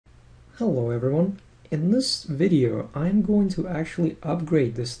Hello everyone. In this video I'm going to actually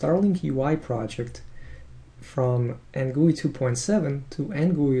upgrade the Starlink UI project from NGUI 2.7 to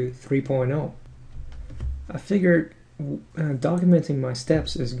NGUI 3.0. I figured documenting my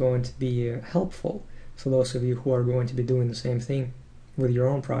steps is going to be helpful for those of you who are going to be doing the same thing with your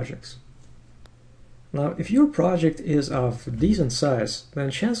own projects. Now, if your project is of decent size, then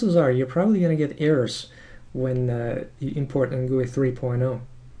chances are you're probably going to get errors when you import NGUI 3.0.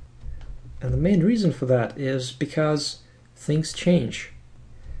 And the main reason for that is because things change.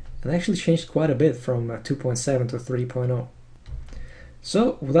 And actually changed quite a bit from 2.7 to 3.0.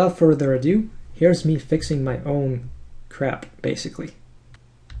 So, without further ado, here's me fixing my own crap, basically.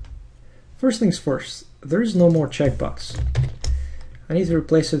 First things first, there is no more checkbox. I need to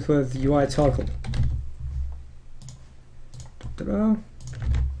replace it with UI toggle. Ta-da!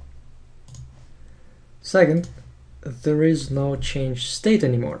 Second, there is no change state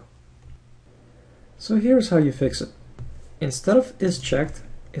anymore. So here's how you fix it. Instead of is checked,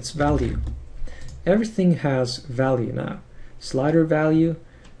 it's value. Everything has value now. Slider value,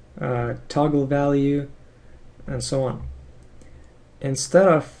 toggle value, and so on. Instead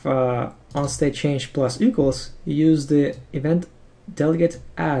of onState change plus equals, you use the event delegate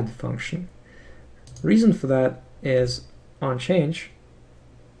add function. Reason for that is onChange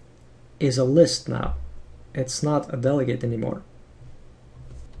is a list now. It's not a delegate anymore.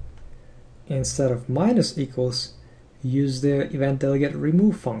 Instead of minus equals, use the event delegate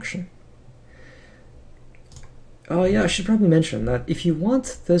remove function. Oh yeah, I should probably mention that if you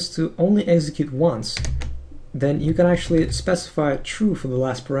want this to only execute once, then you can actually specify true for the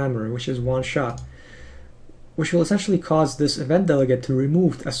last parameter, which is one shot, which will essentially cause this event delegate to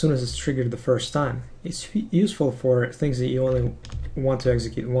remove as soon as it's triggered the first time. It's useful for things that you only want to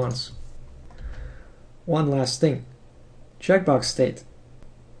execute once. One last thing, checkbox state.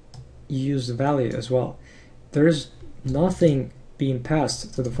 You use the value as well. There is nothing being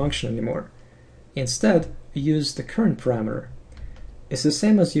passed to the function anymore. Instead, you use the current parameter. It's the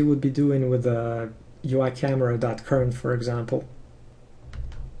same as you would be doing with UI camera.current, for example,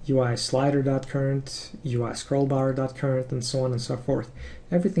 UI slider.current, UI scrollbar.current, and so on and so forth.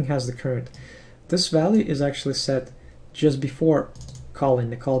 Everything has the current. This value is actually set just before calling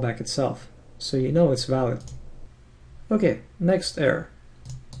the callback itself, so you know it's valid. Okay, next error.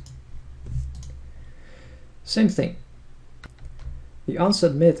 Same thing. The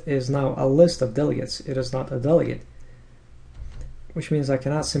onSubmit is now a list of delegates. It is not a delegate, which means I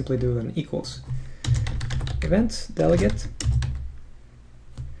cannot simply do an equals. Event delegate.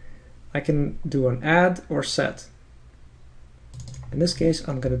 I can do an add or set. In this case,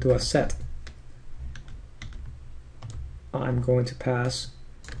 I'm going to do a set. I'm going to pass,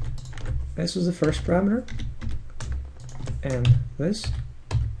 this is the first parameter, and this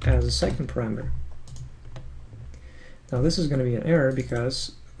as a second parameter. Now this is going to be an error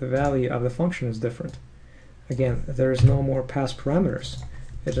because the value of the function is different. Again, there is no more pass parameters.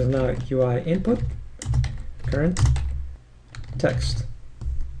 It is now UI input, current, text.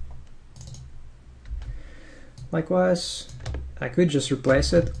 Likewise, I could just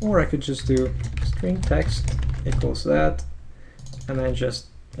replace it, or I could just do string text equals that, and then just,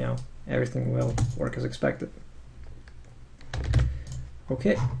 everything will work as expected.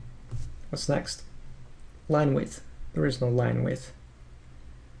 Okay, what's next? Line width. There is no line width,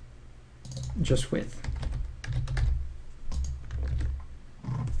 just width.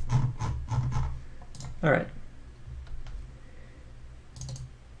 Alright.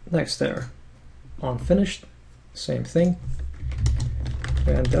 Next error. On finished, same thing.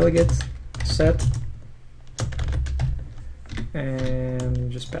 And delegate, set, and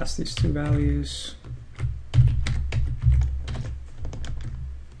just pass these two values.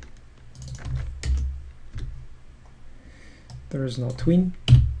 There is no tween.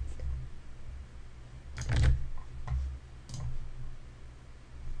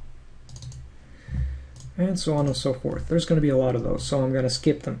 And so on and so forth. There's going to be a lot of those, so I'm going to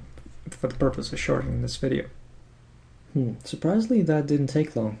skip them for the purpose of shortening this video. Surprisingly, that didn't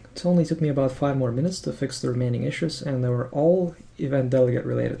take long. It only took me about 5 more minutes to fix the remaining issues, and they were all event delegate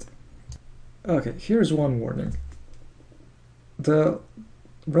related. Okay, here's one warning. The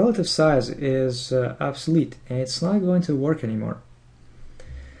relative size is obsolete, and it's not going to work anymore.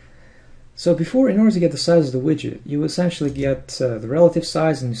 So before, in order to get the size of the widget, you essentially get the relative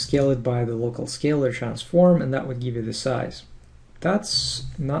size and you scale it by the local scalar transform, and that would give you the size. That's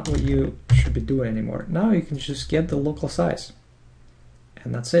not what you should be doing anymore. Now you can just get the local size,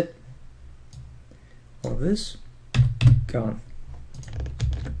 and that's it. All this, gone.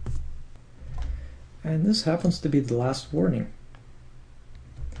 And this happens to be the last warning.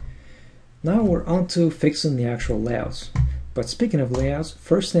 Now we're on to fixing the actual layouts. But speaking of layouts,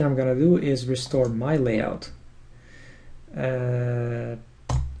 first thing I'm gonna do is restore my layout. There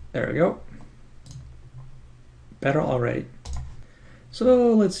we go. Better already.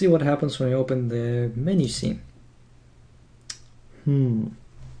 So let's see what happens when we open the menu scene.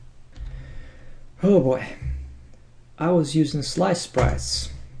 Oh boy. I was using slice sprites,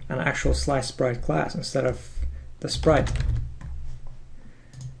 an actual slice sprite class instead of the sprite.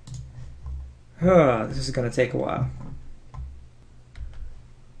 This is gonna take a while.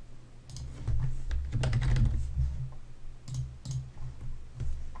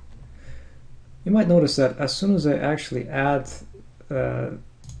 You might notice that as soon as I actually add the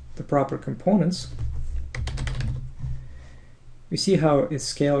proper components, you see how its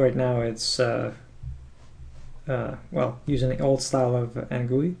scale right now, it's well, using the old style of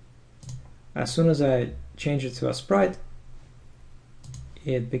NGUI. As soon as I change it to a sprite,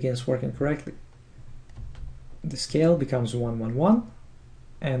 it begins working correctly. The scale becomes 111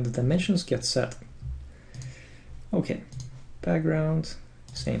 and the dimensions get set. Okay, background,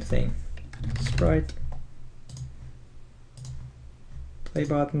 same thing. Sprite, play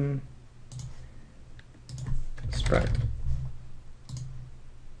button, sprite.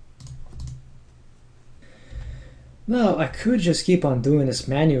 Now I could just keep on doing this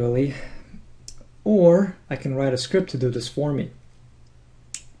manually, or I can write a script to do this for me.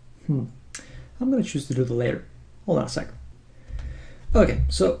 I'm going to choose to do the later. Hold on a second. Okay,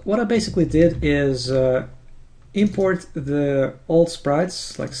 so what I basically did is import the old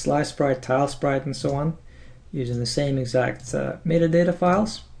sprites like slice sprite, tile sprite, and so on, using the same exact metadata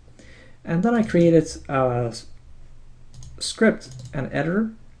files. And then I created a script, an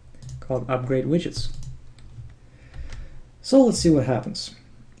editor called upgrade widgets. So let's see what happens.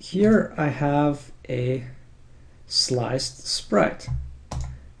 Here I have a sliced sprite. I'm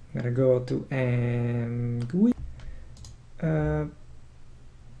gonna go to NGUI,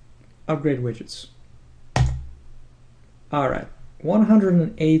 upgrade widgets. Alright,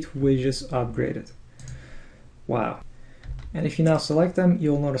 108 widgets upgraded. Wow. And if you now select them,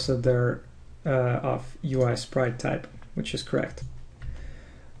 you'll notice that they're of UI sprite type, which is correct.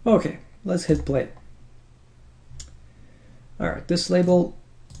 Okay, let's hit play. Alright, this label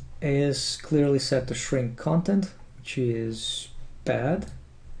is clearly set to shrink content, which is bad.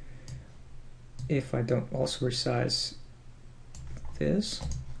 If I don't also resize this.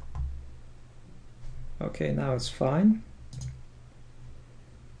 Okay, now it's fine.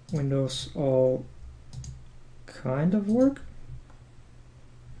 Windows all kind of work.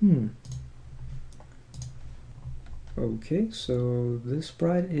 Okay, so this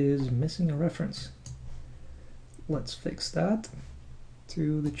sprite is missing a reference. Let's fix that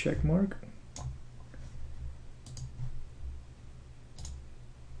to the check mark.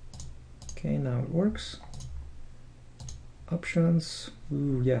 Okay, now it works. Options.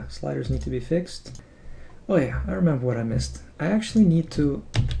 Ooh, yeah, sliders need to be fixed. Oh yeah, I remember what I missed. I actually need to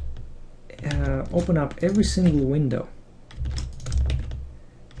open up every single window,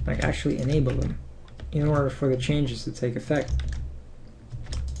 like actually enable them, in order for the changes to take effect.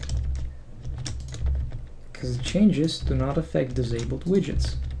 Because the changes do not affect disabled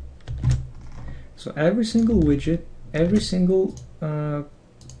widgets. So every single widget, every single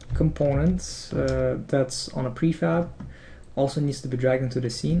component that's on a prefab also needs to be dragged into the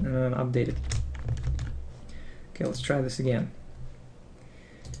scene and then updated. Okay, let's try this again.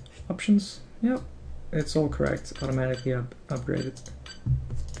 Options, yep, it's all correct, automatically upgraded.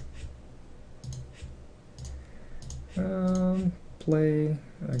 Play,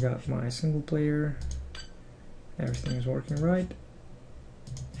 I got my single player, everything is working right.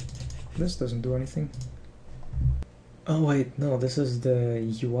 This doesn't do anything. Oh wait, no, this is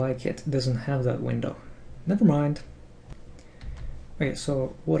the UI kit, it doesn't have that window. Never mind. Okay,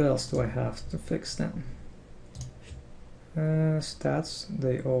 so what else do I have to fix then? Stats,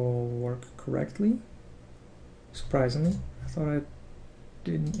 they all work correctly. Surprisingly, I thought I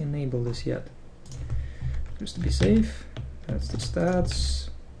didn't enable this yet. Just to be safe, that's the stats,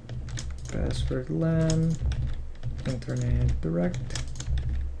 password LAN, internet direct,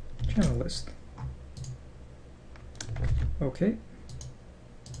 channel list. Okay.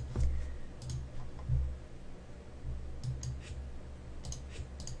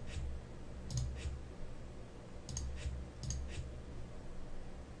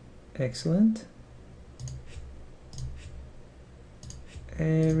 Excellent.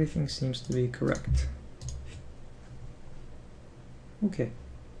 Everything seems to be correct. Okay.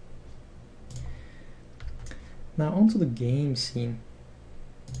 Now onto the game scene.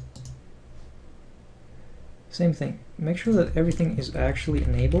 Same thing. Make sure that everything is actually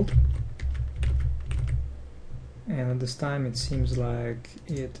enabled. and at this time it seems like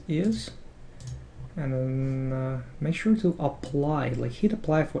it is. And then make sure to apply, like hit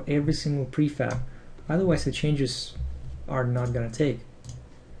apply for every single prefab, otherwise the changes are not gonna take.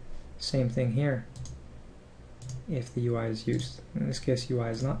 Same thing here if the UI is used. In this case UI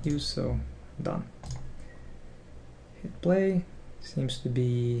is not used, so done. Hit play. Seems to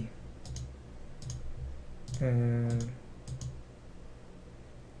be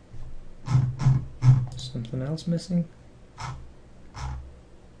something else missing.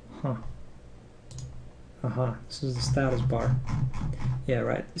 Huh. This is the status bar. Yeah,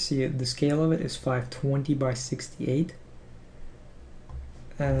 right. See, the scale of it is 520 by 68.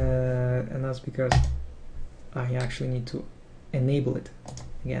 And that's because I actually need to enable it.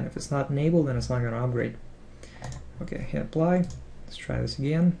 Again, if it's not enabled, then it's not going to upgrade. Okay, hit apply. Let's try this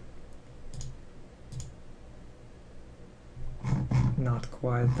again. Not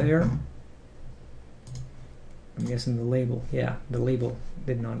quite there. I'm guessing the label. Yeah, the label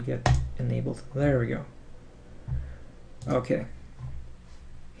did not get enabled. There we go. Okay.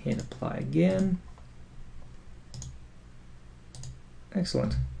 Hit apply again.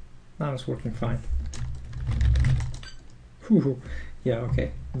 Excellent. Now it's working fine. Whew. Yeah,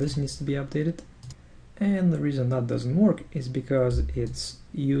 okay. This needs to be updated. And the reason that doesn't work is because it's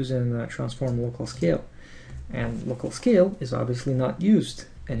using transform local scale. And local scale is obviously not used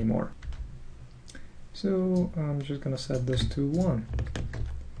anymore. So I'm just gonna set this to 1.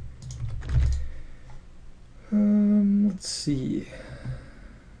 Let's see.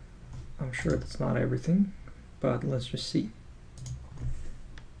 I'm sure that's not everything, but let's just see.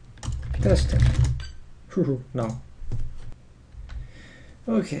 Testing. No.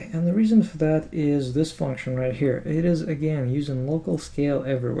 Okay, and the reason for that is this function right here. It is again using local scale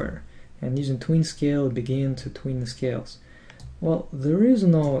everywhere, and using tween scale begin to tween the scales. Well, there is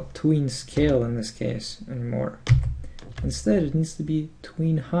no tween scale in this case anymore. Instead, it needs to be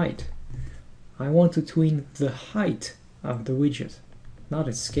tween height. I want to tween the height of the widget, not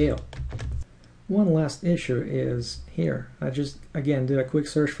its scale. One last issue is here. I just again did a quick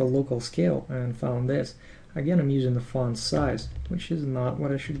search for local scale and found this. Again, I'm using the font size, which is not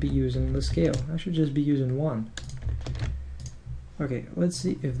what I should be using the scale. I should just be using 1. Okay, let's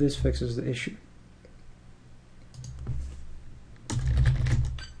see if this fixes the issue.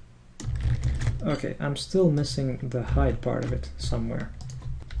 Okay, I'm still missing the height part of it somewhere.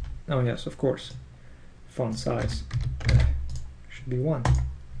 Oh yes, of course. Font size should be 1.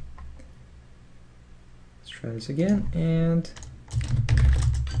 Let's try this again, and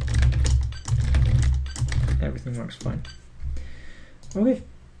everything works fine. Okay,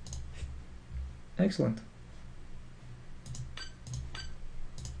 excellent.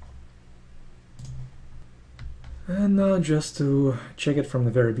 And now just to check it from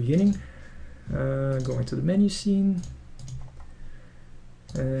the very beginning, go into the menu scene,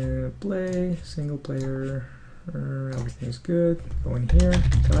 play, single player, everything's good. Go in here,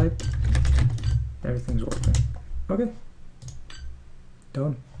 type, everything's working. Okay,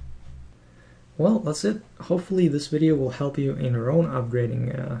 done. Well, that's it. Hopefully this video will help you in your own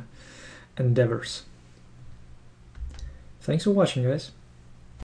upgrading endeavors. Thanks for watching, guys.